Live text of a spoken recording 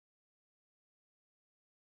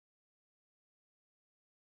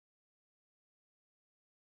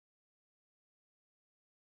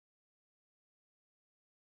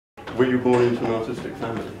Were you born into an artistic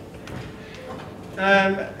family?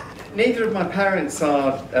 Neither of my parents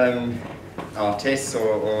are artists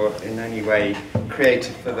or in any way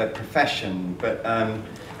creative for their profession, but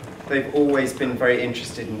they've always been very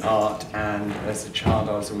interested in art, and as a child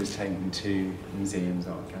I was always taken to museums,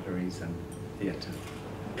 art galleries and theatre.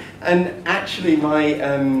 And actually my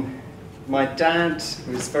dad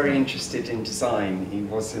was very interested in design. He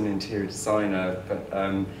was an interior designer, but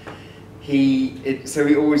so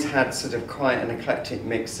we always had sort of quite an eclectic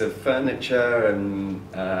mix of furniture, and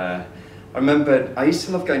I remember I used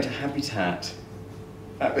to love going to Habitat.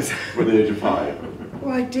 That was At the age of 5?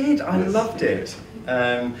 well, I did. I Yes. loved it.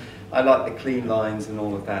 I liked the clean lines and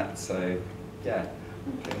all of that. So, yeah.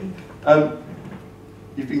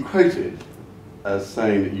 You've been quoted as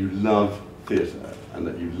saying that you love theatre and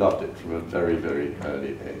that you loved it from a very, very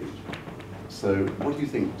early age. So, what do you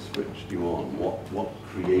think switched you on? What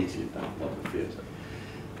created that love of theatre?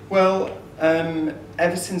 Well,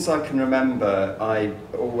 ever since I can remember, I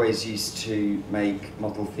always used to make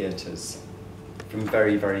model theatres. From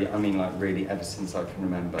very, I mean, like really ever since I can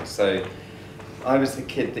remember. So I was the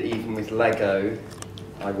kid that even with Lego,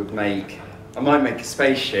 I might make a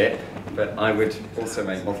spaceship, but I would also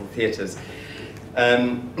make model theatres.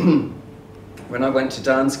 When I went to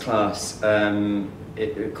dance class,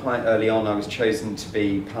 quite early on I was chosen to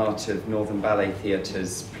be part of Northern Ballet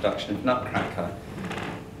Theatre's production of Nutcracker.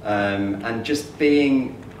 And just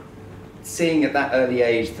seeing at that early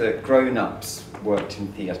age that grown-ups worked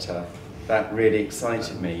in theatre, that really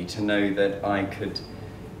excited me to know that I could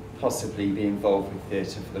possibly be involved with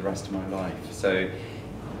theatre for the rest of my life. So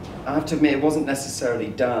I have to admit, it wasn't necessarily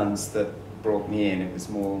dance that brought me in, it was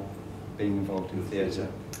more being involved in theatre.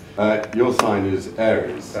 Your sign is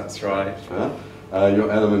Aries. That's right.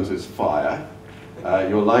 Your element is fire.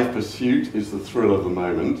 Your life pursuit is the thrill of the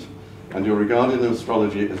moment. And you're regarded in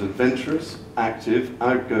astrology as adventurous, active,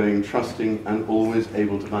 outgoing, trusting, and always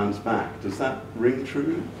able to bounce back. Does that ring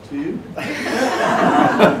true to you?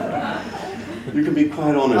 You can be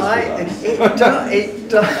quite honest with us. It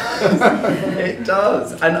does. It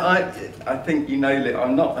does. And I think you know,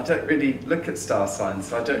 I don't really look at star signs,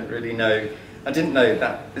 so I don't really know. I didn't know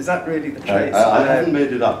that. Is that really the traits? I haven't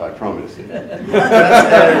made it up, I promise you.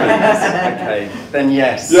 That's Aries. Okay, then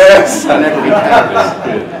yes. Yes! I never be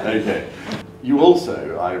Good, okay. You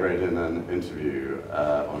also, I read in an interview,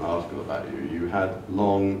 or an article about you, you had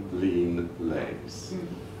long, lean legs.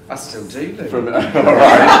 I still do, Lou. All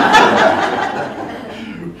right.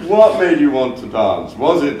 What made you want to dance?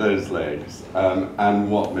 Was it those legs?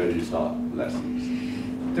 And what made you start lessons?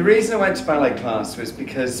 The reason I went to ballet class was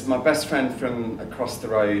because my best friend from across the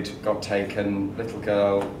road got taken, little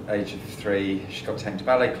girl, age of 3, she got taken to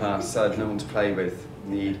ballet class, so I had no one to play with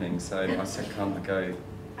in the evening, so I said, can't I go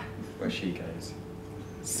where she goes?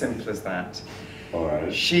 Simple as that. All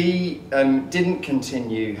right. She didn't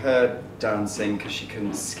continue her dancing because she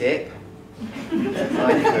couldn't skip.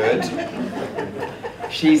 I could.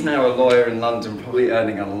 She's now a lawyer in London, probably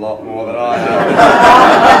earning a lot more than I am.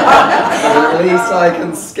 At least I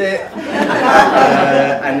can skip.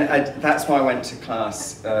 That's why I went to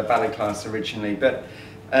class, ballet class originally. But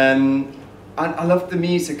I loved the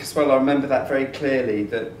music as well. I remember that very clearly,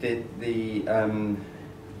 that the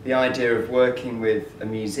idea of working with a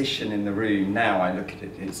musician in the room. Now I look at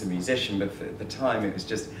it as a musician, but at the time it was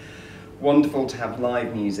just wonderful to have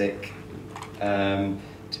live music, to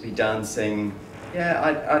be dancing.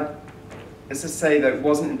 Yeah, as I say, though, it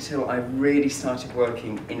wasn't until I really started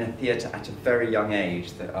working in a theatre at a very young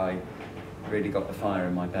age that I really got the fire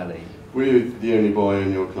in my belly. Were you the only boy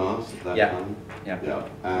in your class at that time? Yeah.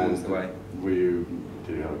 And was the way.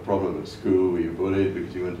 Did you have a problem at school? Were you bullied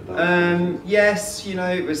because you went to dance? Yes, you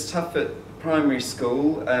know, it was tough at primary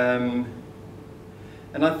school.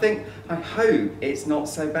 And I hope it's not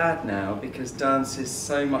so bad now, because dance is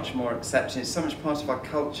so much more accepted. It's so much part of our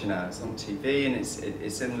culture now. It's on TV and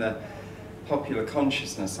it's in the popular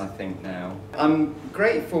consciousness, I think, now. I'm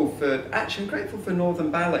grateful for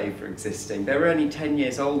Northern Ballet for existing. They were only 10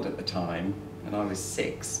 years old at the time, and I was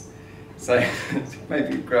 6. So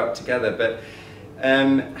maybe we grew up together, but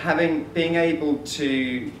being able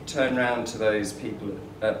to turn around to those people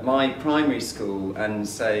at my primary school and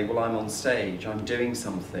say, well, I'm on stage, I'm doing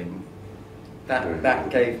something,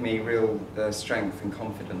 that gave me real strength and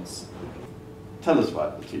confidence. Tell us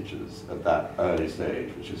about the teachers at that early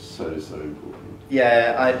stage, which is so important.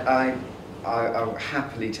 Yeah, I'll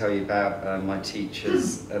happily tell you about my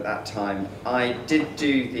teachers at that time. I did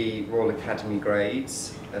do the Royal Academy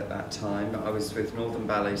grades at that time. I was with Northern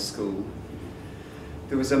Ballet School.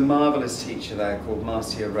 There was a marvellous teacher there called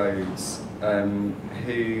Marcia Rhodes,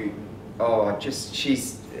 who oh, I just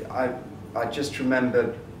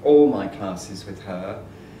remember all my classes with her.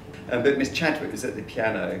 But Miss Chadwick was at the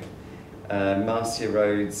piano, Marcia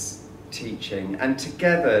Rhodes teaching, and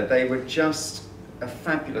together they were just a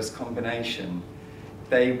fabulous combination.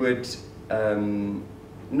 They would,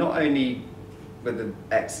 not only were the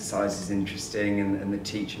exercises interesting and the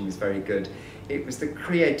teaching was very good, it was the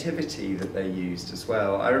creativity that they used as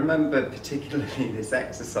well. I remember particularly this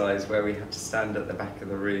exercise where we had to stand at the back of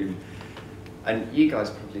the room, and you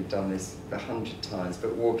guys probably have done this 100 times,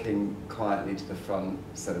 but walking quietly to the front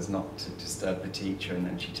so as not to disturb the teacher, and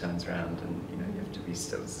then she turns around and you have to be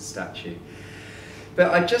still as a statue.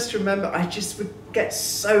 But I just remember, I just would get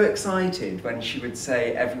so excited when she would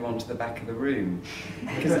say, everyone to the back of the room.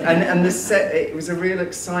 It was a real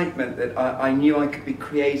excitement that I knew I could be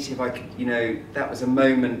creative, I could, that was a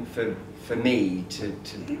moment for me to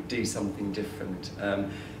do something different.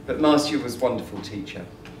 But Marcia was a wonderful teacher.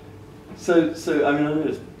 So I mean, I know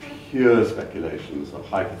it's pure speculation, sort of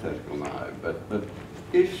hypothetical now, but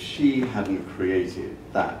if she hadn't created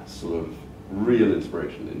that sort of real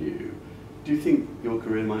inspiration in you, do you think your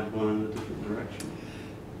career might have gone in a different direction?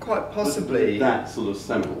 Quite possibly. That sort of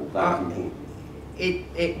seminal, that important?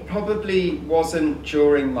 It probably wasn't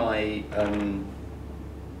during my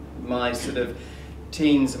my sort of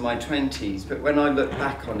teens and my 20s, but when I look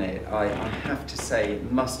back on it, I have to say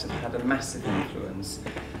it must have had a massive influence.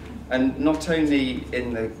 And not only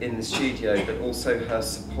in the studio, but also her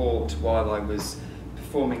support while I was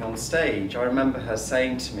performing on stage. I remember her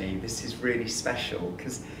saying to me, this is really special,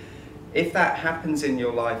 because if that happens in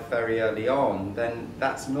your life very early on, then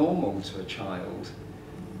that's normal to a child.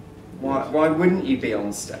 Why wouldn't you be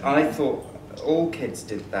on stage? I thought all kids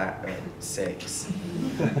did that at 6.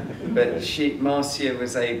 But Marcia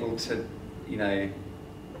was able to,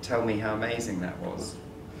 tell me how amazing that was.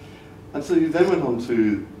 And so you then went on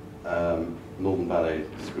to Northern Ballet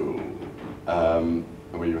School, and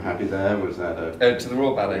were you happy there? Was that to the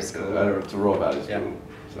Royal Ballet School? To Royal Ballet School, yeah.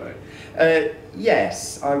 Sorry.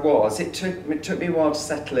 Yes, I was. It took me a while to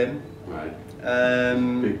settle in. Right.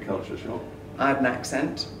 Big culture shock. I had an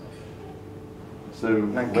accent. So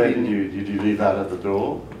where did you leave that at the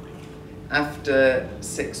door? After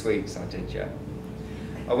 6 weeks, I did, yeah.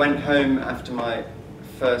 I went home after my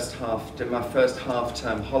first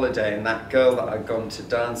half-term holiday, and that girl that I'd gone to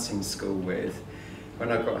dancing school with, when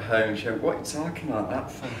I got home, she went, "What are you talking like that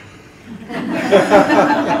for?"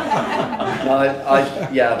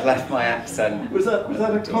 I'd left my accent. Was that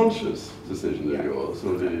a conscious decision of yours,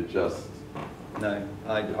 or did it just? No,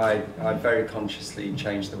 I very consciously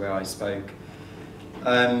changed the way I spoke.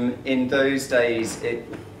 In those days,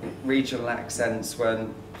 regional accents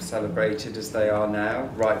weren't celebrated as they are now,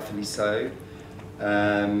 rightfully so.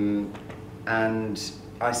 And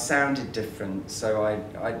I sounded different, so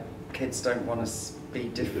kids don't want to be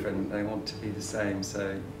different, they want to be the same,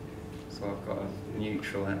 so I've got a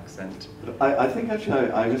neutral accent. I think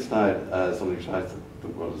actually I missed out something which I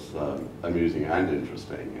thought was amusing and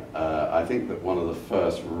interesting. I think that one of the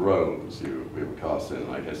first roles we were cast in,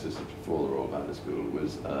 I guess this is before the Royal Ballet School,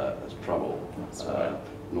 was as Trouble,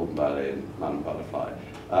 Northern Ballet and Madame Butterfly.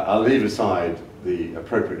 I'll leave aside the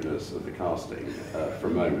appropriateness of the casting for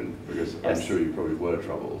a moment, because yes. I'm sure you probably were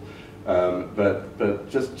Trouble. But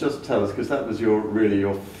just tell us, because that was really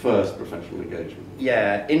your first professional engagement.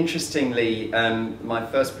 Yeah, interestingly, my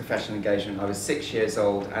first professional engagement, I was 6 years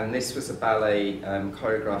old, and this was a ballet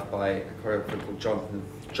choreographed by a choreographer called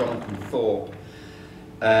Jonathan Thorpe.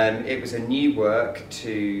 It was a new work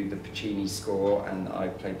to the Puccini score, and I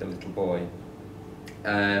played the little boy.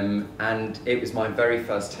 And it was my very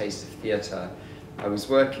first taste of theatre. I was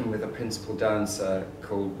working with a principal dancer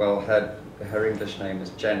called, her English name was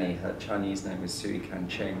Jenny, her Chinese name was Sui Kan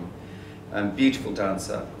Ching. Beautiful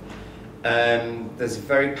dancer. There's a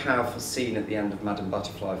very powerful scene at the end of Madame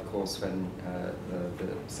Butterfly, of course, when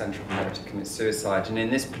the central character commits suicide. And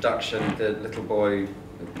in this production, the little boy,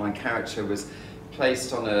 my character, was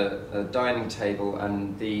placed on a dining table,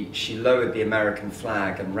 and she lowered the American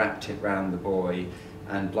flag and wrapped it round the boy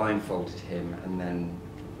and blindfolded him, and then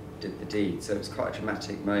did the deed. So it was quite a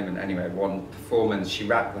dramatic moment. Anyway, one performance, she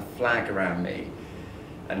wrapped the flag around me,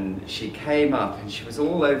 and she came up and she was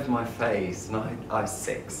all over my face, and I was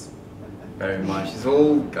 6, bear in mind, she's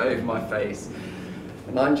all over my face,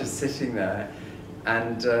 and I'm just sitting there,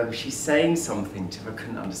 and she's saying something to her, I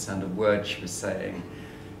couldn't understand a word she was saying,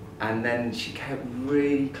 and then she came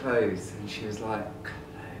really close, and she was like,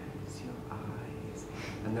 "Close your eyes,"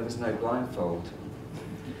 and there was no blindfold.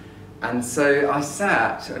 And so I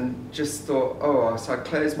sat and just thought, so I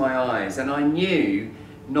closed my eyes, and I knew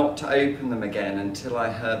not to open them again until I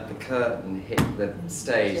heard the curtain hit the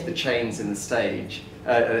stage, the chains in the stage,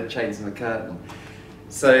 chains in the curtain.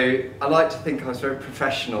 So I like to think I was very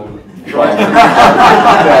professional right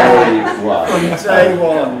from day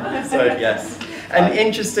one. So yes. And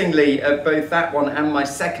interestingly, both that one and my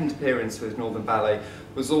second appearance with Northern Ballet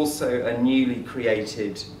was also a newly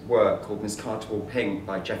created work called Miss Carter Wore Pink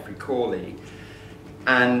by Geoffrey Corley.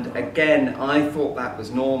 And again, I thought that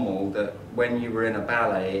was normal, that when you were in a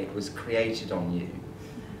ballet, it was created on you.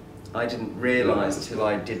 I didn't realise till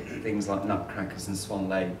I did things like Nutcrackers and Swan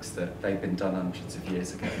Lakes that they'd been done hundreds of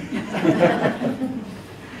years ago.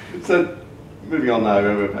 So, moving on now,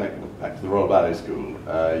 we're back to the Royal Ballet School.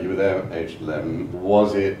 You were there at age 11.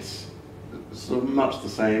 Was it sort of much the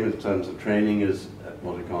same in terms of training as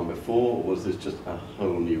what had gone before, or was this just a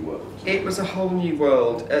whole new world? It was a whole new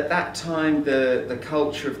world. At that time, the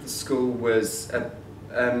culture of the school was a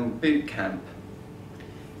boot camp.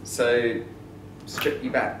 So, strip you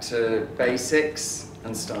back to basics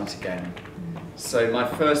and start again. So my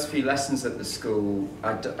first few lessons at the school,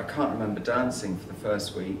 I can't remember dancing for the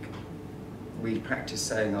first week. We practiced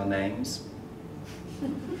saying our names.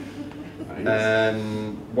 Nice.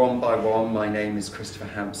 One by one, my name is Christopher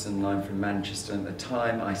Hampson and I'm from Manchester. At the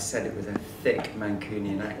time I said it with a thick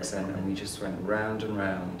Mancunian accent and we just went round and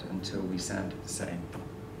round until we sounded the same.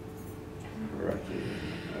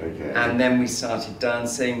 Okay. And then we started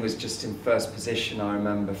dancing, was just in first position, I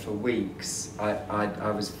remember, for weeks.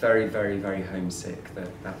 I was very, very, very homesick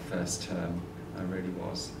that first term, I really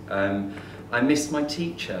was. I missed my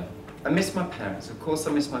teacher. I missed my parents, of course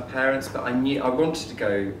I missed my parents, but I knew I wanted to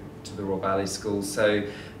go to the Royal Ballet School, so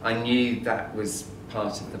I knew that was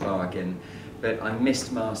part of the bargain. But I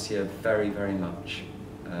missed Marcia very, very much.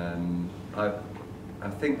 I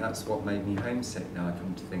think that's what made me homesick now I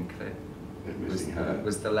come to think of it.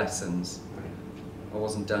 Was the lessons. I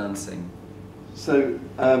wasn't dancing. So,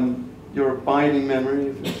 your abiding memory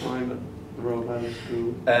of your time at the Royal Ballet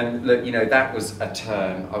School? Look, you know, that was a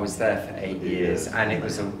term. I was there for 8 years, and it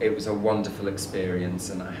was a wonderful experience,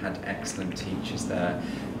 and I had excellent teachers there.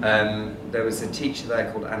 There was a teacher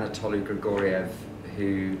there called Anatoly Grigoriev,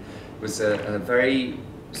 who was a very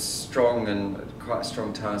strong and quite a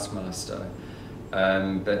strong taskmaster.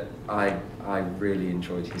 But I really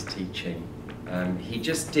enjoyed his teaching. He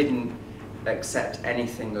just didn't accept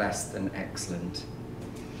anything less than excellent.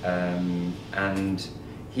 And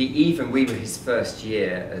we were his first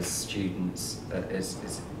year as students, as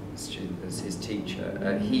his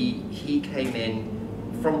teacher. He came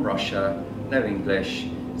in from Russia, no English,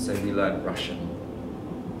 so we learned Russian.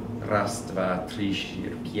 Raz, dva, tri, čtyři,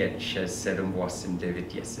 pět, šest, sedm, osm,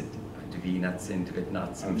 devět, deset. 12, 19,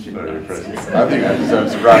 That's very impressive. I think that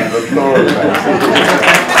deserves a round of applause.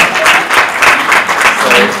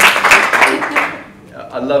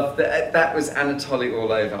 I love that. That was Anatoly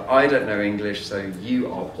all over. I don't know English, so you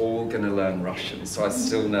are all going to learn Russian. So I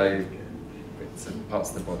still know bits and parts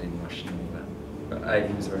of the body in Russian and all that. But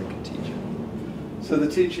he was a very good teacher. So the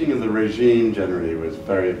teaching of the regime generally was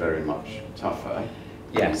very, very much tougher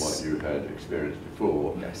than what you had experienced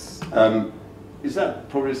before. Yes. Is that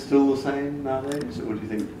probably still the same nowadays, or do you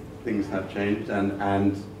think things have changed?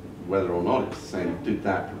 And whether or not it's the same, did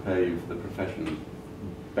that prepare you for the profession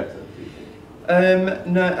better, do you think?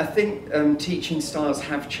 No, I think teaching styles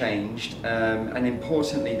have changed, and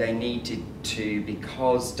importantly they needed to,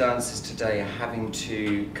 because dancers today are having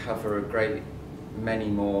to cover a great many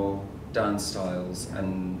more dance styles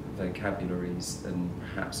and vocabularies than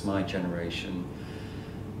perhaps my generation.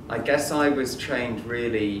 I guess I was trained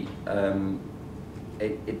really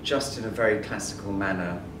just in a very classical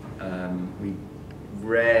manner. We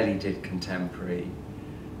rarely did contemporary,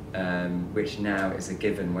 which now is a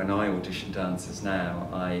given. When I audition dancers now,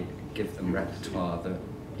 I give them repertoire that,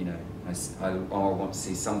 you know, I want to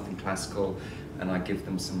see something classical, and I give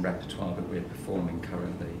them some repertoire that we're performing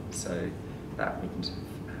currently. So that wouldn't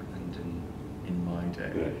have happened in my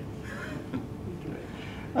day.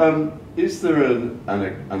 Is there an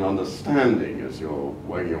understanding as you're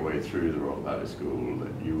working your way through the Royal Ballet School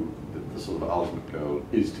that the sort of ultimate goal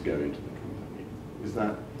is to go into the company? Is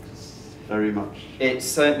that very much? It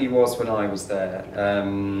certainly was when I was there.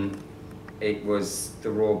 It was the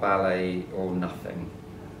Royal Ballet or nothing.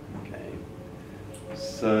 Okay.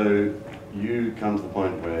 So you come to the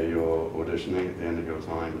point where you're auditioning at the end of your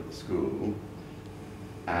time at the school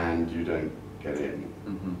and you don't get in.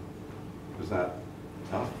 Mm-hmm. Was that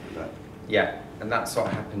tough? Yeah, and that's what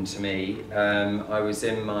happened to me. I was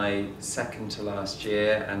in my second to last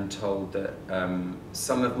year and told that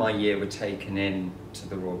some of my year were taken in to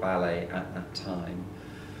the Royal Ballet at that time.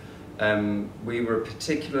 We were a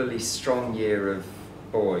particularly strong year of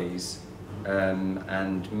boys,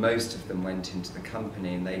 and most of them went into the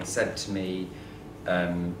company, and they'd said to me,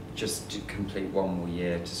 just to complete one more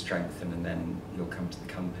year to strengthen, and then you'll come to the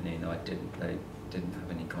company. And they didn't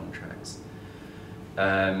have any contracts.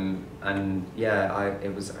 And yeah,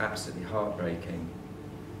 it was absolutely heartbreaking.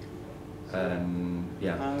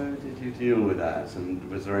 Yeah. How did you deal with that? And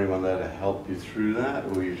was there anyone there to help you through that, or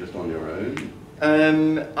were you just on your own?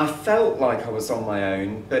 I felt like I was on my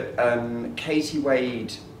own, but Katie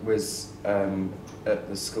Wade was at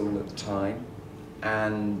the school at the time,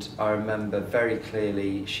 and I remember very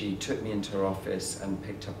clearly she took me into her office and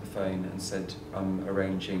picked up the phone and said, I'm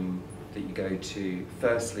arranging that you go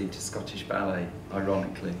firstly to Scottish Ballet,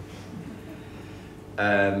 ironically,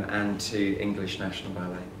 and to English National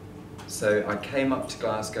Ballet. So I came up to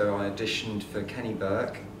Glasgow, I auditioned for Kenny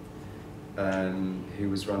Burke, who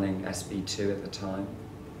was running SB2 at the time,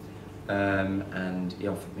 and he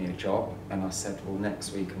offered me a job, and I said, well,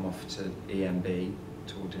 next week I'm off to EMB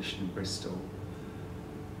to audition in Bristol.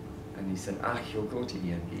 And he said, you'll go to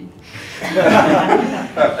EMB.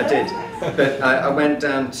 I did, but I went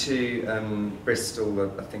down to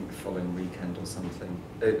Bristol, I think the following weekend or something.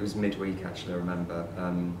 It was midweek, actually, I remember.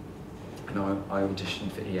 And I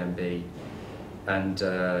auditioned for EMB, and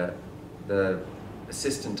the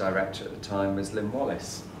assistant director at the time was Lynn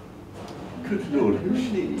Wallace. Good Lord, who's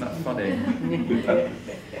she? Isn't that funny?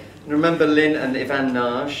 I remember Lynn and Ivan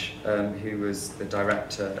Nage, who was the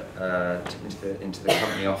director, into the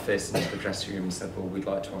company office, into the dressing room, and said, well, we'd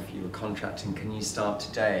like to offer you a contract, and can you start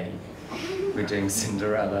today? We're doing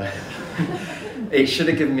Cinderella. It should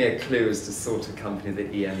have given me a clue as to the sort of company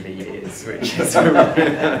that EMB is, which is,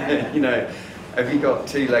 you know, have you got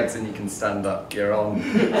two legs and you can stand up, you're on.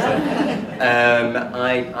 So,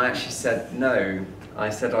 I actually said no. I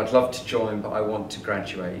said I'd love to join, but I want to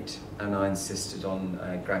graduate, and I insisted on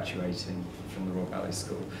graduating from the Royal Ballet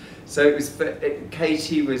School. So it was.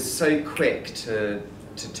 Katie was so quick to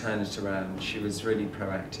turn it around. She was really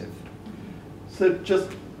proactive. So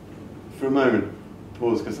just for a moment,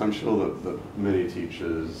 pause, because I'm sure that many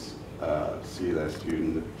teachers see their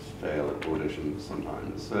students fail at auditions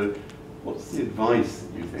sometimes. So what's the advice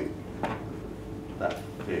that you think that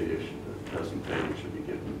person failing should be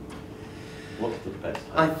given? What's the best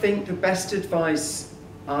advice? I think the best advice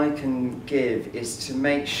I can give is to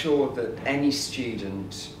make sure that any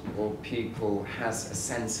student or pupil has a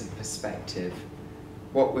sense of perspective.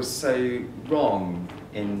 What was so wrong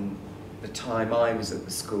in the time I was at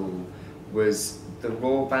the school was the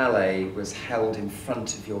Royal Ballet was held in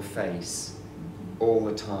front of your face all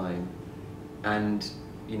the time, and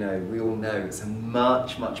you know, we all know it's a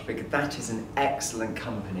much, much bigger, that is an excellent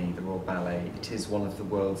company, the Royal Ballet. It is one of the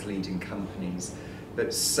world's leading companies,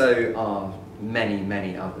 but so are many,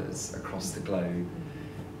 many others across the globe.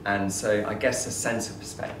 And so I guess a sense of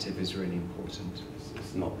perspective is really important.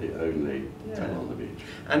 It's not the only town on the beach.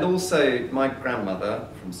 And also, my grandmother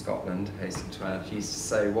from Scotland, hasten to add, she used to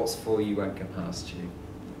say, what's for you won't go past you.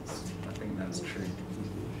 I think that's true.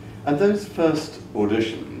 And those first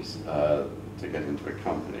auditions, to get into a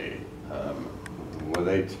company, were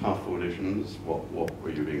they tough auditions? What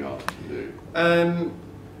were you being asked to do?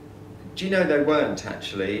 Do you know they weren't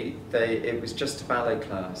actually? It was just a ballet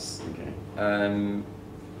class. Okay.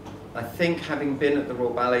 I think having been at the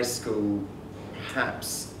Royal Ballet School,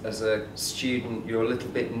 perhaps as a student you're a little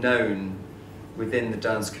bit known within the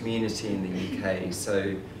dance community in the UK,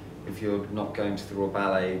 so if you're not going to the Royal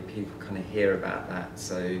Ballet, people kind of hear about that,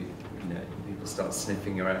 so you know, people start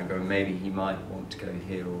sniffing around and going, maybe he might want to go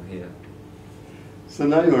here or here. So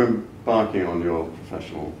now you're embarking on your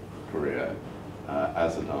professional career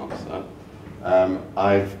as a dancer.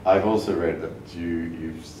 I've also read that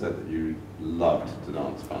you've said that you loved to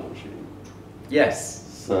dance Ballet. Yes.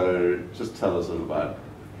 So just tell us a little about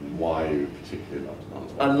why you particularly love to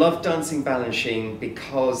dance I love dancing Balanchine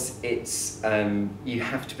because it's, you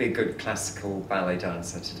have to be a good classical ballet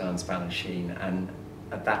dancer to dance Balanchine, and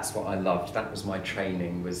that's what I loved. That was my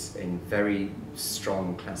training, was in very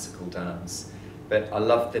strong classical dance. But I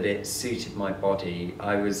loved that it suited my body.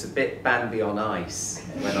 I was a bit Bambi on ice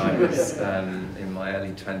when I was in my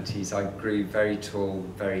early 20s. I grew very tall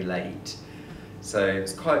very late, so it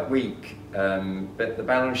was quite weak. But the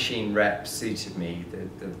Balanchine rep suited me.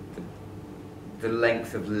 The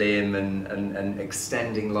length of limb and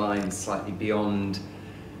extending lines slightly beyond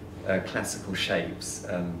classical shapes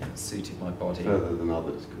suited my body. Further than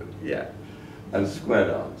others could. Yeah. And square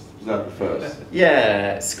dance, was that the first?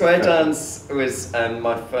 Yeah, square dance was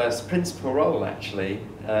my first principal role, actually.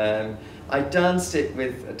 I danced it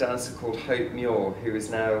with a dancer called Hope Muir, who is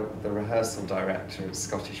now the rehearsal director at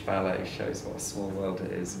Scottish Ballet. Shows what a small world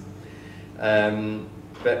it is.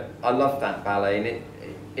 but I love that ballet, and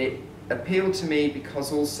it appealed to me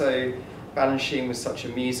because also Balanchine was such a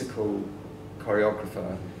musical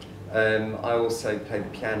choreographer. I also played the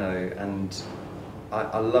piano, and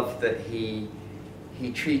I love that he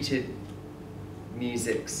treated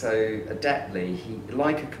music so adeptly.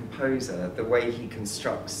 Like a composer, the way he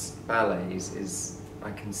constructs ballets is,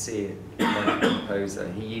 I can see it like a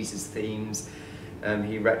composer. He uses themes,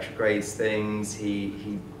 he retrogrades things,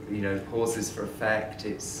 he you know, pauses for effect.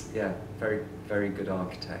 It's, yeah, very, very good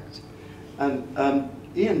architect. And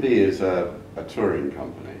E&B is a touring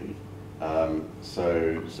company,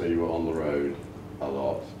 so you were on the road a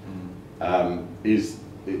lot. Is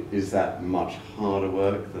that much harder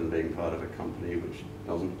work than being part of a company which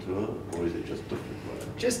doesn't tour, or is it just different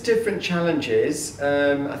work? Just different challenges.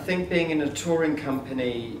 I think being in a touring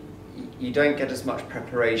company, you don't get as much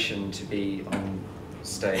preparation to be on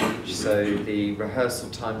stage, so the rehearsal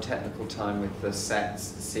time, technical time with the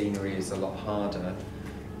sets, the scenery is a lot harder.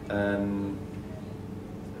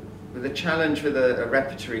 But the challenge with a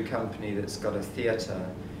repertory company that's got a theatre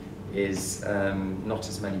is not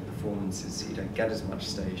as many performances, so you don't get as much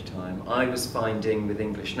stage time. I was finding with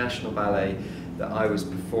English National Ballet that I was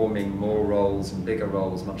performing more roles and bigger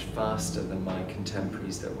roles much faster than my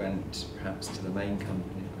contemporaries that went perhaps to the main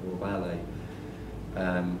company, Royal Ballet.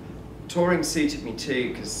 Touring suited me too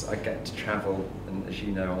because I get to travel, and as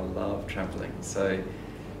you know, I love travelling, so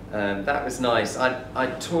that was nice. I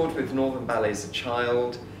toured with Northern Ballet as a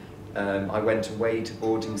child. I went away to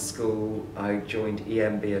boarding school. I joined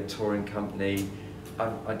E&B, a touring company.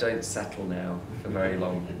 I don't settle now for very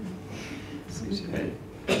long. Okay.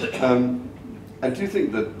 And do you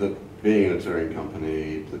think that being a touring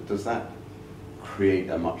company, does that create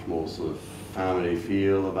a much more sort of family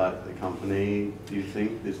feel about the company, do you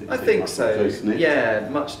think? I think so. Close-knit? Yeah,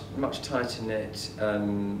 much tighter knit,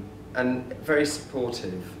 and very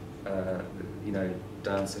supportive. You know,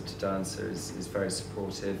 dancer to dancer is very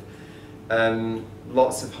supportive.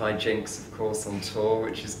 Lots of hijinks, of course, on tour,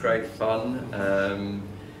 which is great fun.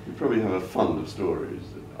 You probably have a fund of stories.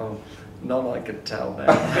 Oh, none I could tell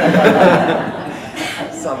now.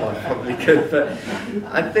 Some I probably could, but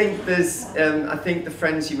I think there's. I think the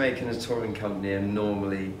friends you make in a touring company are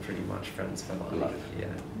normally pretty much friends for life.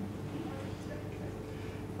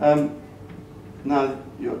 Yeah. Now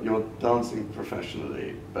you're dancing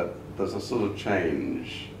professionally, but there's a sort of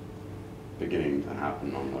change beginning to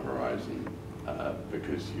happen on the horizon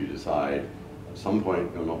because you decide at some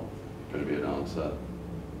point you're not going to be a dancer,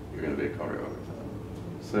 you're going to be a choreographer.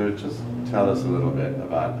 So just tell us a little bit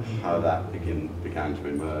about how that began to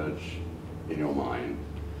emerge in your mind.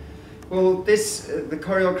 Well, the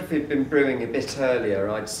choreography had been brewing a bit earlier.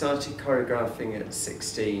 I'd started choreographing at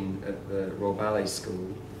 16 at the Royal Ballet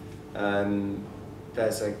School.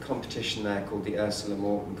 There's a competition there called the Ursula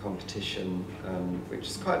Morton competition, which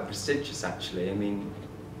is quite prestigious actually. I mean,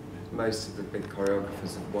 most of the big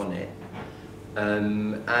choreographers have won it.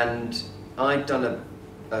 And I'd done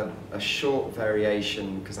a short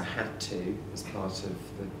variation because I had to as part of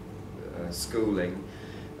the schooling.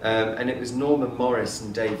 And it was Norman Morris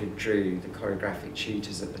and David Drew, the choreographic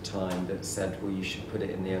tutors at the time, that said, well, you should put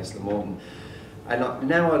it in the Ursula Morton. And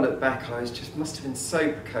now I look back, I must have been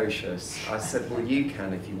so precocious. I said, well, you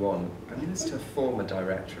can if you want. I mean, this to a former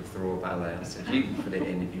director of the Royal Ballet. I said, you can put it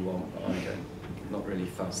in if you want, but I don't. I'm not really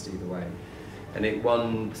fussed either way. And it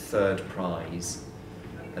won 3rd prize.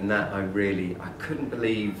 And that I couldn't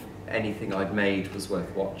believe anything I'd made was worth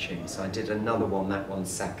watching. So I did another one, that one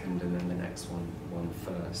 2nd, and then the next one won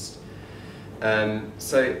 1st.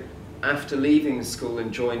 So after leaving the school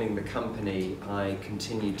and joining the company, I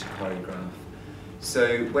continued to choreograph.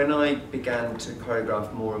 So when I began to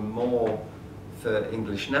choreograph more and more for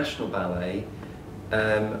English National Ballet,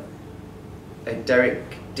 Derek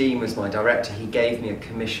Dean was my director. He gave me a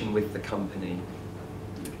commission with the company.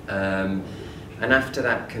 And after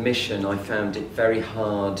that commission, I found it very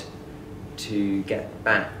hard to get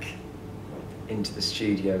back into the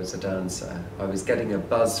studio as a dancer. I was getting a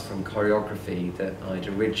buzz from choreography that I'd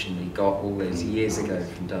originally got all those years ago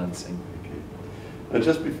from dancing. And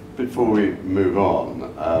just before we move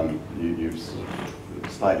on, you've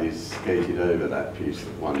slightly skated over that piece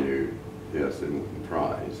that won you the Ursula Morton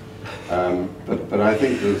Prize. But I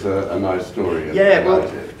think there's a nice story about it. Well,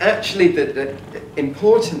 actually,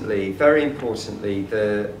 importantly, very importantly,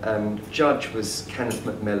 the judge was Kenneth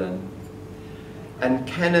Macmillan. And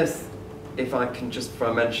Kenneth, if I can just,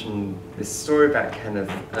 before I mention this story about Kenneth,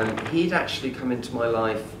 he'd actually come into my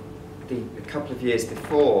life a couple of years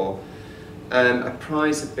before. A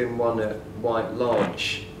prize had been won at White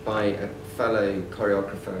Lodge by a fellow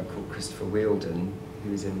choreographer called Christopher Wheeldon,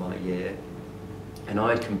 who was in my year. and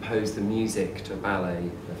I'd composed the music to a ballet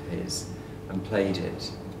of his and played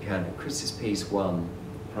it on the piano. Chris's piece won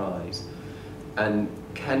the prize, and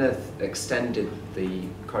Kenneth extended the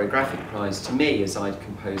choreographic prize to me as I'd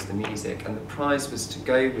composed the music, and the prize was to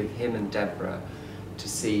go with him and Deborah to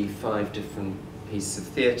see 5 different pieces of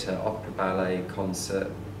theatre: opera, ballet, concert,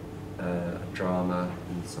 drama,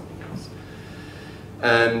 and something else.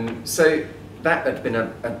 So that had been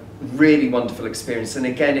a really wonderful experience, and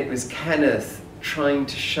again it was Kenneth trying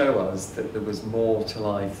to show us that there was more to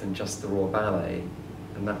life than just the raw ballet,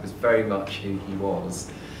 and that was very much who he was.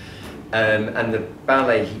 And the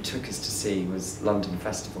ballet he took us to see was London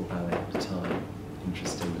Festival Ballet at the time,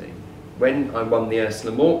 interestingly. When I won the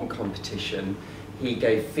Ursula Morton competition, he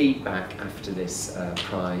gave feedback after this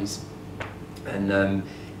prize, and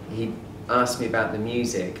he asked me about the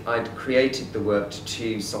music. I'd created the work to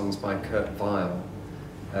 2 songs by Kurt Weill,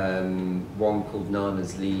 one called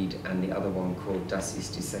Nana's Lied and the other one called Das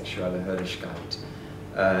ist die sexuelle Hörigkeit.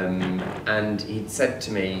 And he'd said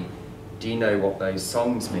to me, "Do you know what those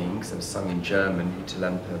songs mean?" Because they were sung in German, the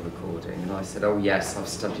Telemper recording. And I said, "Oh yes, I've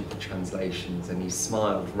studied the translations." And he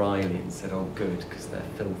smiled wryly and said, "Oh good, because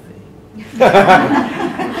they're filthy."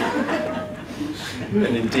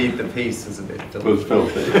 And indeed the piece was a bit filthy. Was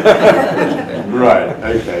filthy. Right,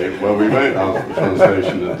 okay. Well, we won't ask the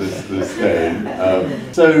translation at this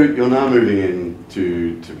stage. So you're now moving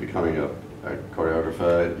into becoming a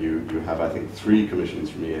choreographer. You have, I think, 3 commissions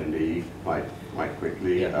from ENB quite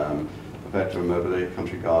quickly. Yeah. Petro Mobile,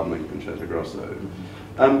 Country Garden, and Concerto Grosso.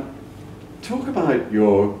 Talk about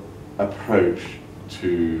your approach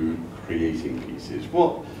to creating pieces.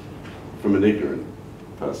 What, from an ignorant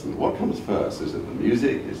person, what comes first? Is it the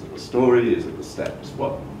music? Is it the story? Is it the steps?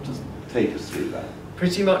 What? Just take us through that.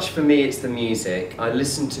 Pretty much for me it's the music. I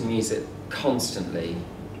listen to music constantly,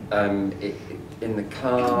 in the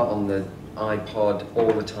car, on the iPod,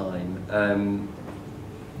 all the time.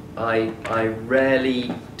 I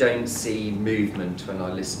rarely don't see movement when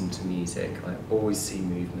I listen to music. I always see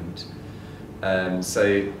movement. So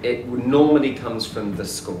it normally comes from the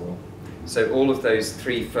score. So all of those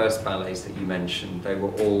 3 first ballets that you mentioned, they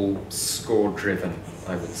were all score driven,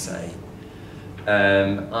 I would say.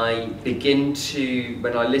 I begin to,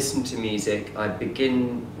 when I listen to music, I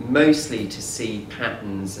begin mostly to see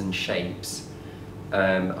patterns and shapes.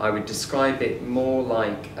 I would describe it more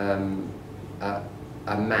like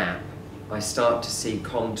a map. I start to see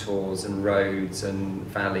contours and roads and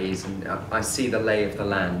valleys, and I see the lay of the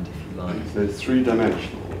land, if you like. So it's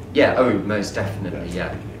 3-dimensional. Yeah, oh, most definitely, Yes.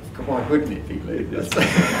 yeah. Why wouldn't it be, Lou? Yes.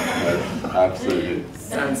 Absolutely.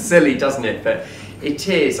 Sounds silly, doesn't it? But it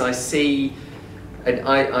is. I see, and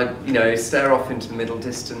I you know, stare off into the middle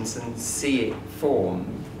distance and see it form.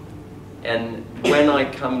 And when I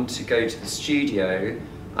come to go to the studio,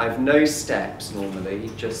 I have no steps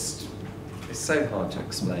normally, just, it's so hard to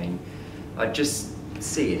explain. I just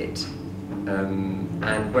see it.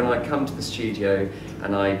 And when I come to the studio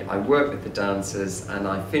and I work with the dancers and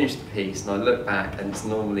I finish the piece and I look back, and it's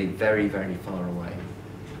normally very, very far away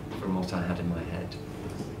from what I had in my head.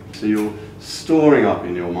 So you're storing up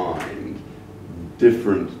in your mind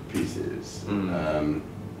different pieces,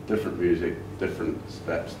 different music, different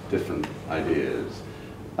steps, different ideas.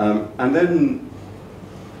 And then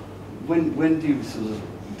when do you sort of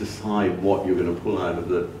decide what you're going to pull out of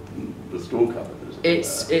the store cupboard?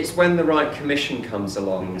 It's when the right commission comes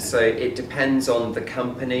along. So it depends on the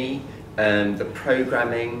company, the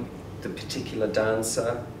programming, the particular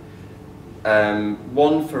dancer.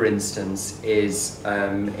 One, for instance, is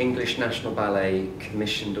English National Ballet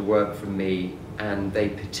commissioned a work from me, and they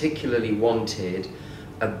particularly wanted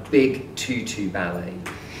a big tutu ballet,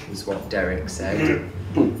 is what Derek said.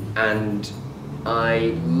 And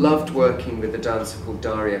I loved working with a dancer called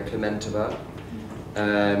Daria Klementova.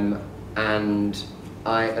 And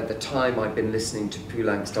at the time I'd been listening to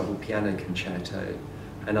Poulenc's double piano concerto,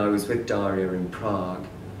 and I was with Daria in Prague,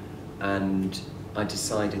 and I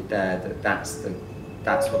decided there that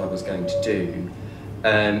that's what I was going to do.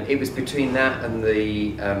 It was between that and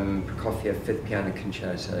the Prokofiev fifth piano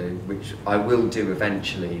concerto, which I will do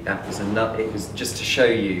eventually. That was it was just to show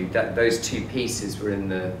you that those 2 pieces were in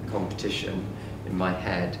the competition in my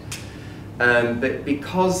head. But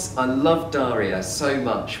because I love Daria so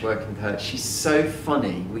much working with her, she's so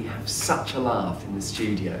funny, we have such a laugh in the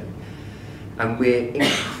studio, and we're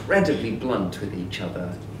incredibly blunt with each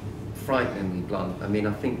other, frighteningly blunt. I mean,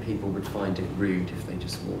 I think people would find it rude if they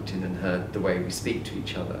just walked in and heard the way we speak to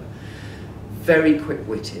each other. Very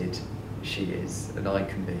quick-witted she is, and I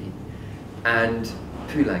can be, and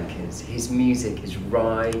Poulenc is. His music is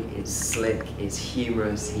wry, it's slick, it's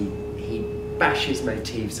humorous, he bashes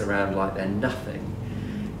motifs around like they're nothing.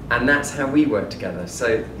 And that's how we worked together.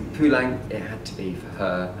 So Poulenc, it had to be for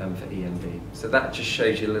her and for EMB. So that just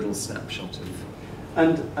shows you a little snapshot of.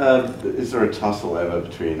 And is there a tussle ever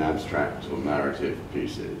between abstract or narrative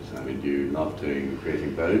pieces? I mean, do you love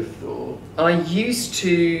creating both, or? I used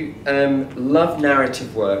to love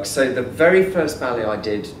narrative work. So the very first ballet I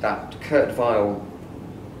did, that Kurt Weill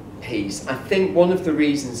piece, I think one of the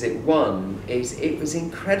reasons it won is it was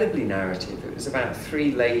incredibly narrative. It was about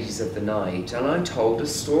 3 ladies of the night, and I told a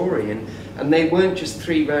story, and they weren't just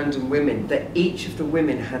 3 random women, that each of the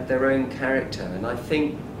women had their own character, and I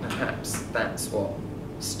think perhaps that's what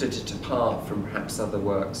stood it apart from perhaps other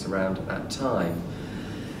works around at that time.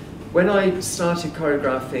 When I started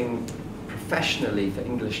choreographing professionally for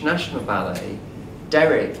English National Ballet,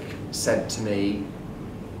 Derek said to me,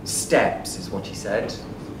 steps is what he said,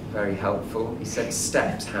 very helpful. He said,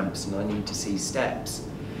 steps, Hampson, I need to see steps.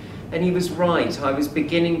 And he was right. I was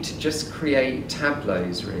beginning to just create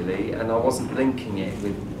tableaus, really, and I wasn't linking it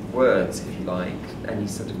with words, if you like, any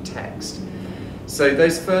sort of text. So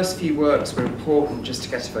those first few works were important just to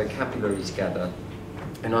get a vocabulary together.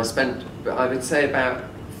 And I spent, I would say, about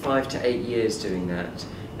 5 to 8 years doing that.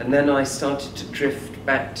 And then I started to drift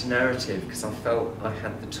back to narrative because I felt I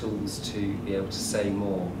had the tools to be able to say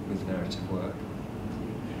more with narrative work.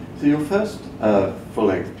 So your first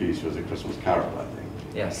full-length piece was A Christmas Carol, I think.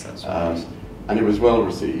 Yes, that's right. And it was well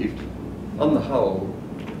received. On the whole.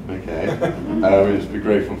 Okay. We just be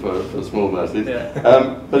grateful for small mercies.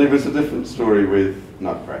 Yeah. But it was a different story with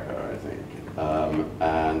Nutcracker, I think.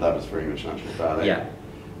 And that was for English National Ballet. Yeah.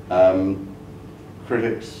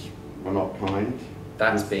 Critics were not kind.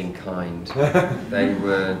 That's being kind. They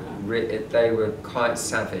were quite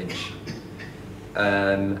savage.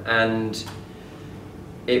 And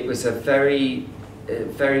it was a very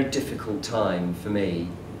difficult time for me.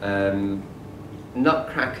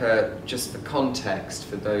 Nutcracker, just for context,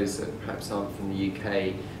 for those that perhaps aren't from the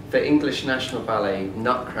UK, for English National Ballet,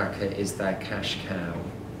 Nutcracker is their cash cow.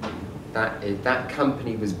 That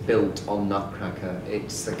company was built on Nutcracker.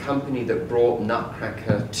 It's the company that brought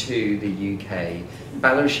Nutcracker to the UK.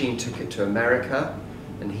 Balanchine took it to America,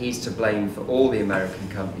 and he's to blame for all the American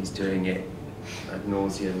companies doing it ad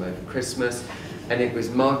nauseum over Christmas. And it was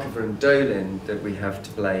Markover and Dolin that we have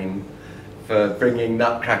to blame for bringing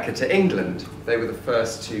Nutcracker to England. They were the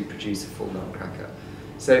first to produce a full Nutcracker.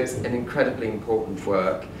 So it's an incredibly important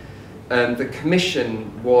work. The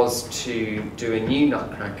commission was to do a new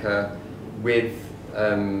Nutcracker with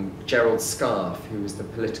Gerald Scarfe, who was the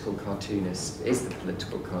political cartoonist, is the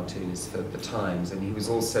political cartoonist for the Times, and he was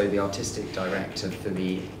also the artistic director for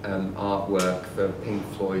the artwork for Pink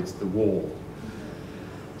Floyd's The Wall.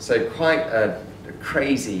 So quite a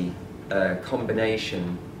crazy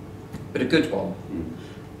combination, but a good one.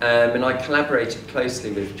 And I collaborated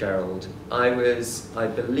closely with Gerald. I was, I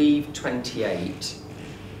believe, 28.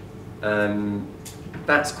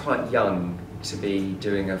 That's quite young to be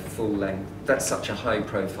doing a full length, that's such a high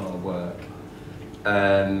profile work.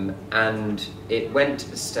 And it went to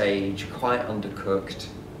the stage quite undercooked.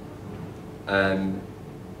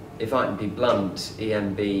 If I can be blunt,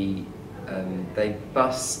 EMB, they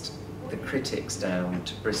bussed the critics down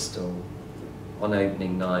to Bristol on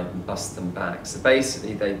opening night and bussed them back. So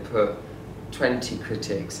basically they put 20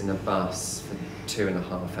 critics in a bus for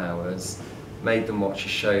 2.5 hours, made them watch a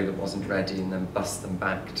show that wasn't ready, and then bussed them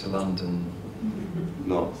back to London.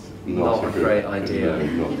 Not a great idea.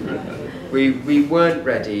 No, not a great idea. We weren't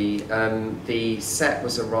ready. The set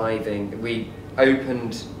was arriving. We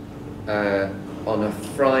opened on a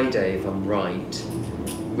Friday, if I'm right.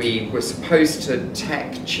 We were supposed to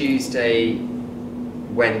tech Tuesday,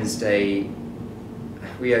 Wednesday.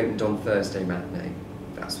 We opened on Thursday matinee.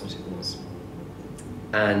 That's what it was.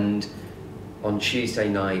 And on Tuesday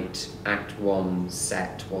night, Act 1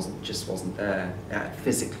 set just wasn't there. It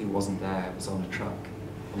physically wasn't there. It was on a truck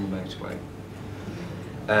on the motorway.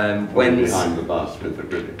 Behind the bus with the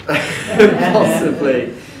critics.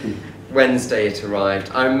 Possibly. Wednesday it arrived.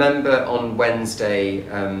 I remember on Wednesday,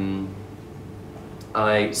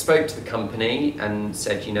 I spoke to the company and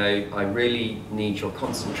said, you know, I really need your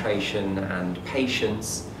concentration and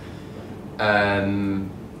patience. And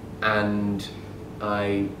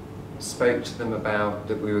I spoke to them about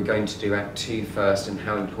that we were going to do Act 2 first and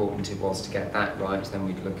how important it was to get that right, then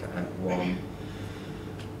we'd look at Act 1.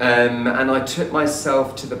 And I took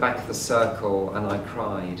myself to the back of the circle and I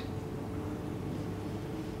cried.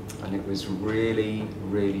 And it was really,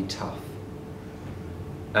 really tough.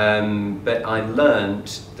 But I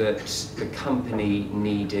learned that the company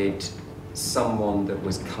needed someone that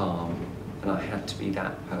was calm, and I had to be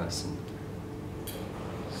that person.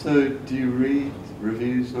 So, do you read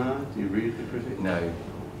reviews now? Do you read the critics? No.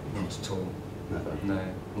 not at all. Never. No,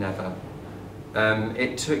 never.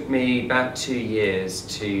 It took me about 2 years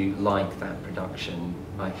to like that production.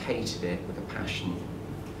 I hated it with a passion.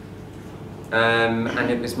 And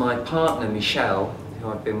it was my partner, Michel, who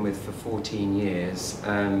I've been with for 14 years.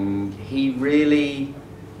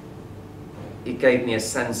 It gave me a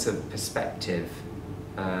sense of perspective.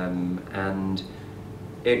 And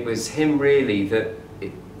it was him really that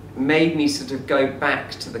it made me sort of go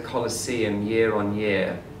back to the Colosseum year on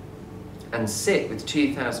year and sit with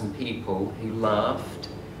 2,000 people who laughed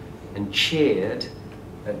and cheered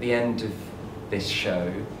at the end of this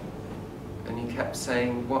show. And he kept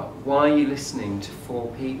saying, why are you listening to 4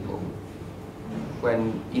 people?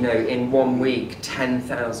 When, you know, in 1 week,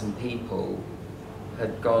 10,000 people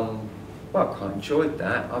had gone, well, I quite enjoyed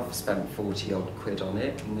that. I've spent 40 odd quid on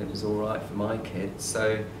it and it was all right for my kids.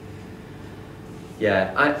 So,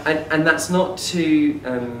 yeah, and that's not to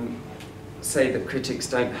say that critics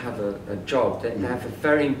don't have a job. They have a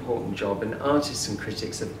very important job, and artists and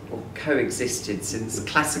critics have coexisted since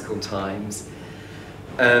classical times.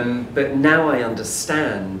 But now I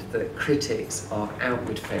understand that critics are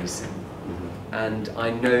outward facing. And I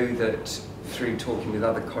know that through talking with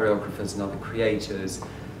other choreographers and other creators,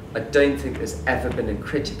 I don't think there's ever been a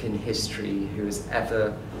critic in history who has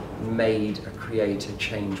ever made a creator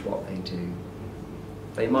change what they do.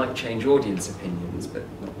 They might change audience opinions, but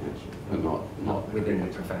not within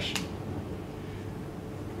the profession.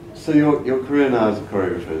 So your career now as a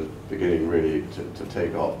choreographer is beginning really to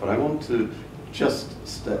take off, but I want to just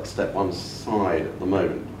step one side at the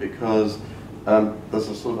moment, because there's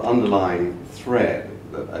a sort of underlying thread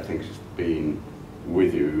that I think has been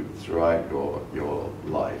with you throughout your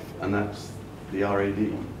life, and that's the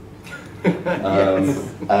RAD. Yes.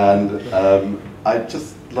 And I'd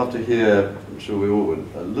just love to hear, I'm sure we all would,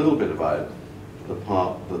 a little bit about the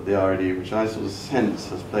part that the RAD, which I sort of sense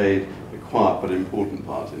has played a quiet but important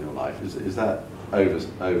part in your life. Is that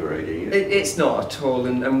over-egging it? It's not at all,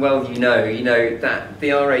 and well, you know that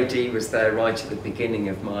the RAD was there right at the beginning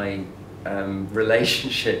of my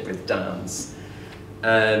relationship with dance,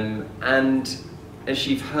 and as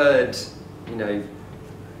you've heard, you know,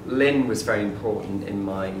 Lynn was very important in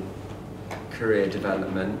my career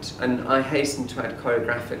development, and I hasten to add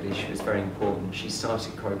choreographically she was very important. She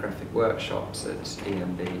started choreographic workshops at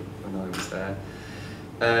EMB when I was there.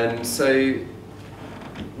 So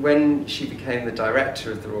when she became the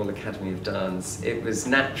director of the Royal Academy of Dance, it was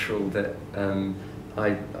natural that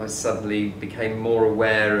I suddenly became more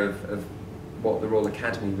aware of what the Royal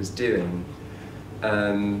Academy was doing.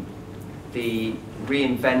 The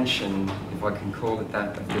reinvention, if I can call it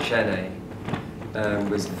that, of the Genet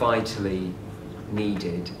was vitally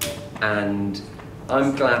needed, and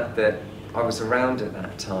I'm glad that I was around at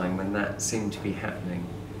that time when that seemed to be happening.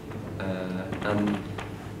 And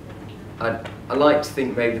I like to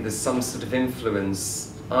think maybe there's some sort of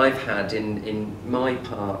influence I've had in my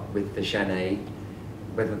part with the Genet,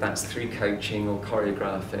 whether that's through coaching or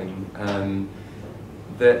choreographing, and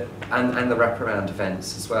the wraparound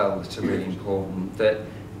events as well that are really important,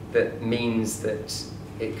 that means that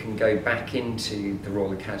it can go back into the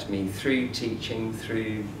Royal Academy through teaching,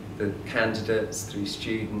 through the candidates, through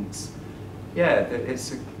students. Yeah,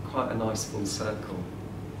 it's quite a nice full circle.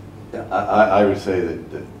 Yeah, I would say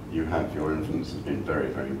that your influence has been very,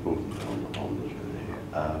 very important on the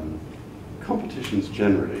Genet. Competitions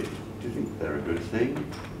generally, do you think they're a good thing?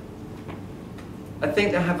 I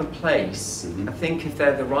think they have a place. Mm-hmm. I think if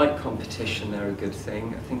they're the right competition, they're a good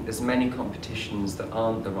thing. I think there's many competitions that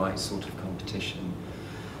aren't the right sort of competition.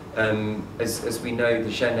 As we know,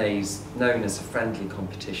 the Genet's known as a friendly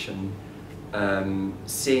competition.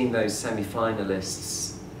 Seeing those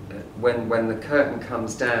semi-finalists, when the curtain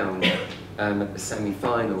comes down at the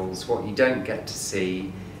semi-finals, what you don't get to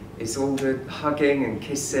see is all the hugging and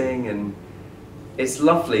kissing, and it's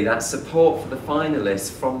lovely. That support for the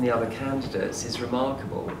finalists from the other candidates is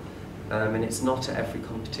remarkable, and it's not at every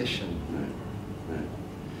competition.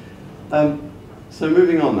 No. So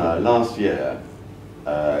moving on now, last year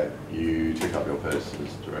you took up your post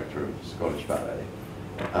as director of Scottish Ballet.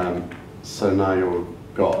 So now you're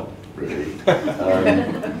God, really.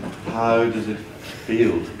 How does it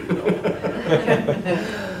feel to be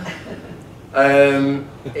God?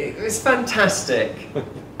 It was fantastic.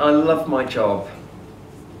 I love my job.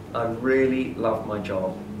 I really love my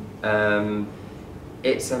job.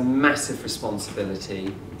 It's a massive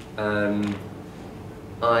responsibility. I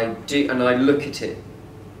look at it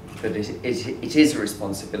that it is a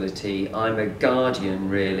responsibility. I'm a guardian,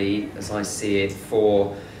 really, as I see it,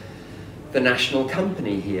 for the national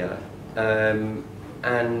company here.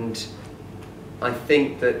 And I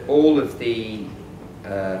think that all of the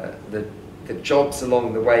the jobs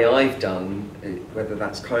along the way I've done, whether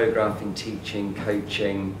that's choreographing, teaching,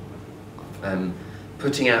 coaching,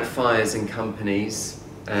 putting out fires in companies,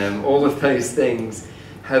 all of those things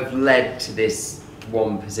have led to this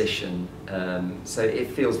one position. So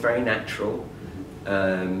it feels very natural,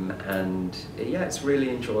 and yeah, it's really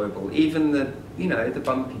enjoyable. Even the, you know, the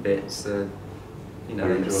bumpy bits, you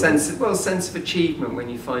know, sense of achievement when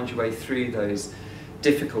you find your way through those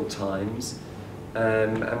difficult times,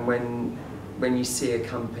 and when you see a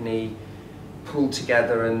company pull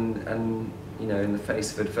together and you know, in the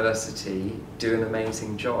face of adversity, do an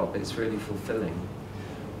amazing job. It's really fulfilling.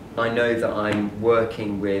 I know that I'm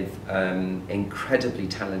working with incredibly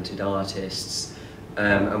talented artists,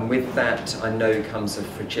 and with that I know comes a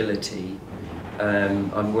fragility.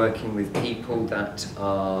 I'm working with people that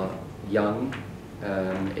are young.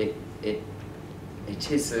 It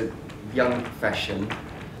is a young profession.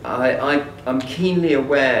 I'm keenly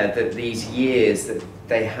aware that these years that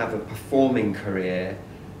they have a performing career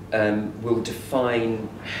will define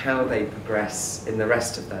how they progress in the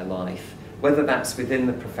rest of their life, whether that's within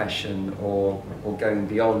the profession or going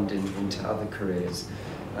beyond into other careers.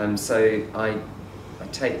 So I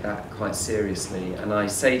take that quite seriously, and I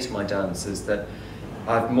say to my dancers that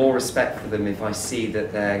I have more respect for them if I see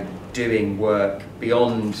that they're doing work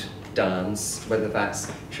beyond dance, whether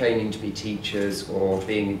that's training to be teachers or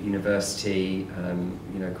being at university,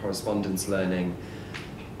 you know, correspondence learning.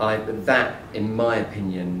 That, in my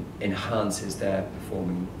opinion, enhances their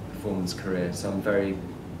performance career. So I'm very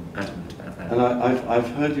adamant about that. And I've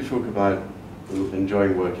heard you talk about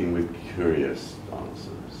enjoying working with curious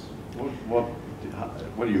dancers.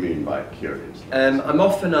 What do you mean by curious? I'm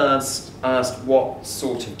often asked what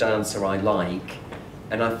sort of dancer I like,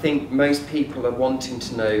 and I think most people are wanting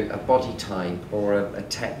to know a body type or a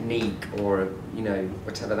technique or you know,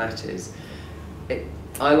 whatever that is.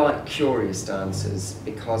 I like curious dancers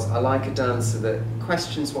because I like a dancer that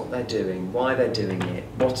questions what they're doing, why they're doing it,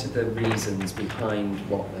 what are the reasons behind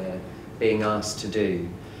what they're being asked to do.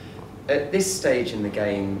 At this stage in the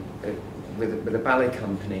game, with a ballet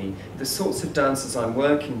company, the sorts of dancers I'm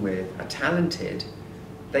working with are talented.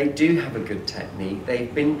 They do have a good technique,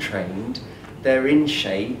 they've been trained, they're in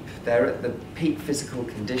shape, they're at the peak physical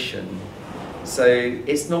condition. So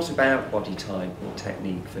it's not about body type or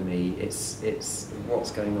technique for me, it's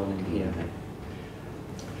what's going on in here.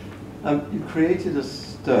 You created a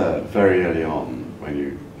stir very early on when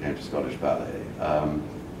you came to Scottish Ballet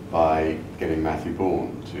by getting Matthew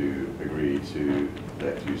Bourne to agree to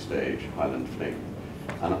let you stage Highland Fling.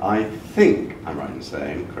 And I think I'm right in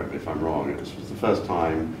saying, correct me if I'm wrong, this was the first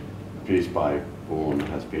time a piece by Bourne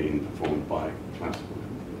has been performed by a classical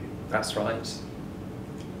company. That's right.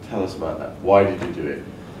 Tell us about that. Why did you do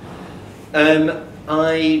it?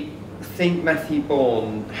 I think Matthew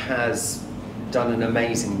Bourne has done an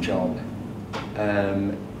amazing job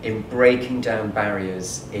in breaking down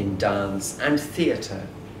barriers in dance and theatre.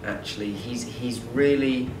 Actually, he's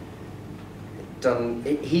really done.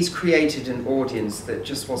 He's created an audience that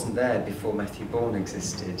just wasn't there before Matthew Bourne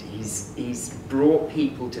existed. He's brought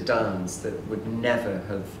people to dance that would never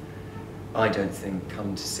have, I don't think,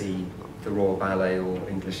 come to see the Royal Ballet or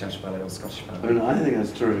English National Ballet or Scottish Ballet. I mean, I think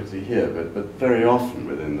that's terrific to hear, but very often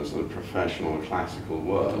within the sort of professional classical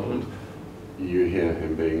world, you hear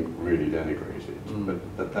him being really denigrated.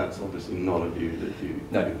 But that's obviously not a view that you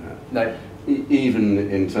have. No. Even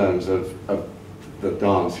in terms of the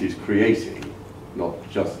dance he's creating, not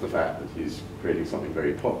just the fact that he's creating something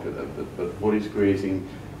very popular, but what he's creating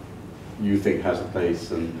you think has a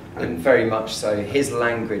place and very much so. His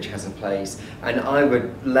language has a place, and I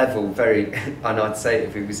would level very, and I'd say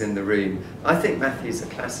if he was in the room, I think Matthew's a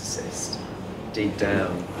classicist, deep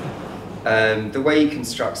down. The way he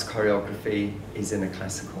constructs choreography is in a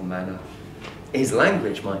classical manner. His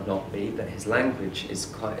language might not be, but his language is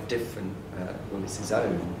quite a different, well, it's his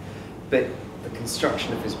own. But the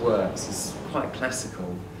construction of his works is quite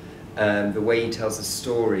classical. The way he tells a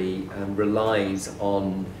story relies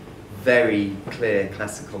on very clear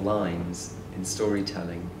classical lines in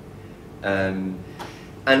storytelling. And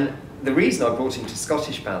the reason I brought him to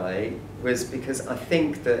Scottish Ballet was because I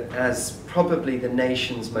think that as probably the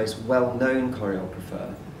nation's most well-known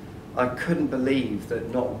choreographer, I couldn't believe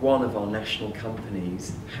that not one of our national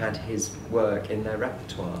companies had his work in their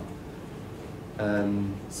repertoire.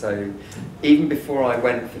 So even before I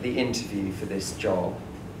went for the interview for this job,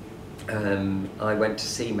 I went to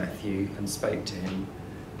see Matthew and spoke to him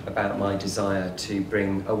about my desire to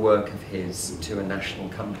bring a work of his to a national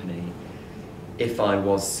company if I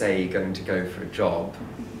was, say, going to go for a job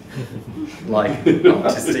like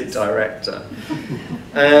artistic director.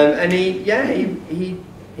 And he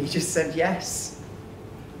just said yes.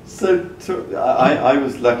 So I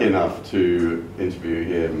was lucky enough to interview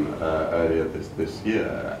him earlier this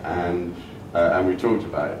year, and we talked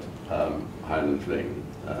about Highland Fling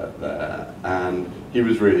there, and he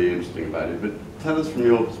was really interesting about it. But tell us from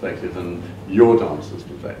your perspective and your dancer's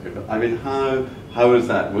perspective. I mean, how was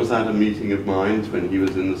that? Was that a meeting of minds when he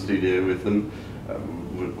was in the studio with them?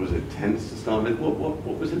 Was it tense to start with?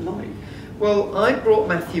 What was it like? Well, I brought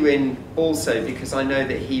Matthew in also because I know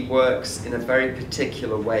that he works in a very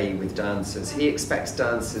particular way with dancers. He expects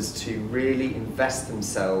dancers to really invest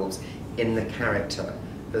themselves in the character.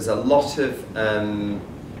 There's a lot of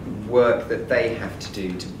work that they have to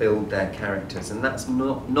do to build their characters, and that's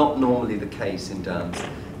not normally the case in dance.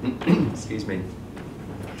 Excuse me.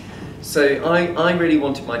 So I really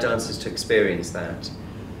wanted my dancers to experience that.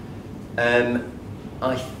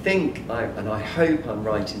 I think, and I hope I'm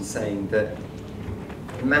right in saying that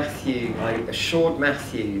I assured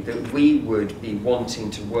Matthew that we would be wanting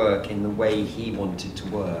to work in the way he wanted to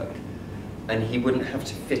work, and he wouldn't have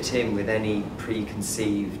to fit in with any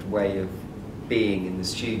preconceived way of being in the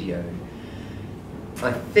studio.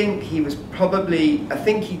 I think he was probably,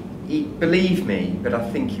 he believed me, but I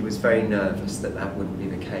think he was very nervous that that wouldn't be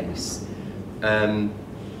the case.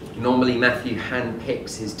 Normally Matthew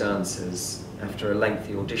handpicks his dancers after a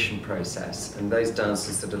lengthy audition process, and those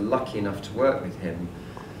dancers that are lucky enough to work with him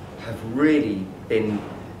have really been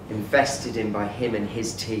invested in by him and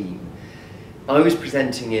his team. I was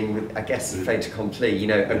presenting him with, I guess, a fait accompli, you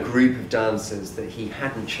know, a group of dancers that he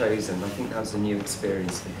hadn't chosen. I think that was a new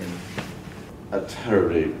experience for him. A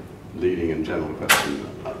terribly leading and general question.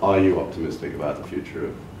 Are you optimistic about the future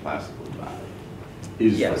of classical ballet?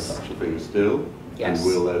 Is there such a thing still? Yes. And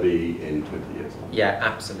will there be in 20 years' time? Yeah,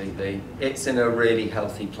 absolutely. It's in a really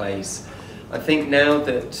healthy place. I think now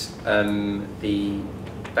that the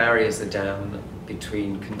barriers are down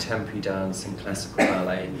between contemporary dance and classical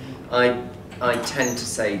ballet, I tend to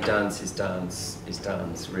say dance is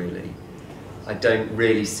dance, really. I don't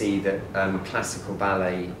really see that classical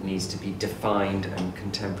ballet needs to be defined and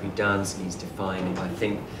contemporary dance needs defined. I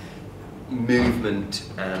think movement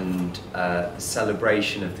and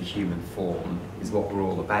celebration of the human form is what we're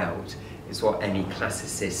all about, is what any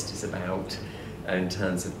classicist is about in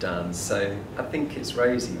terms of dance. So I think it's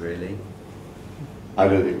rosy, really. I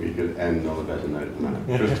don't think we could end on a better note than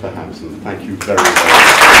that. Christopher Hampson, thank you very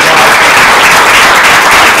much.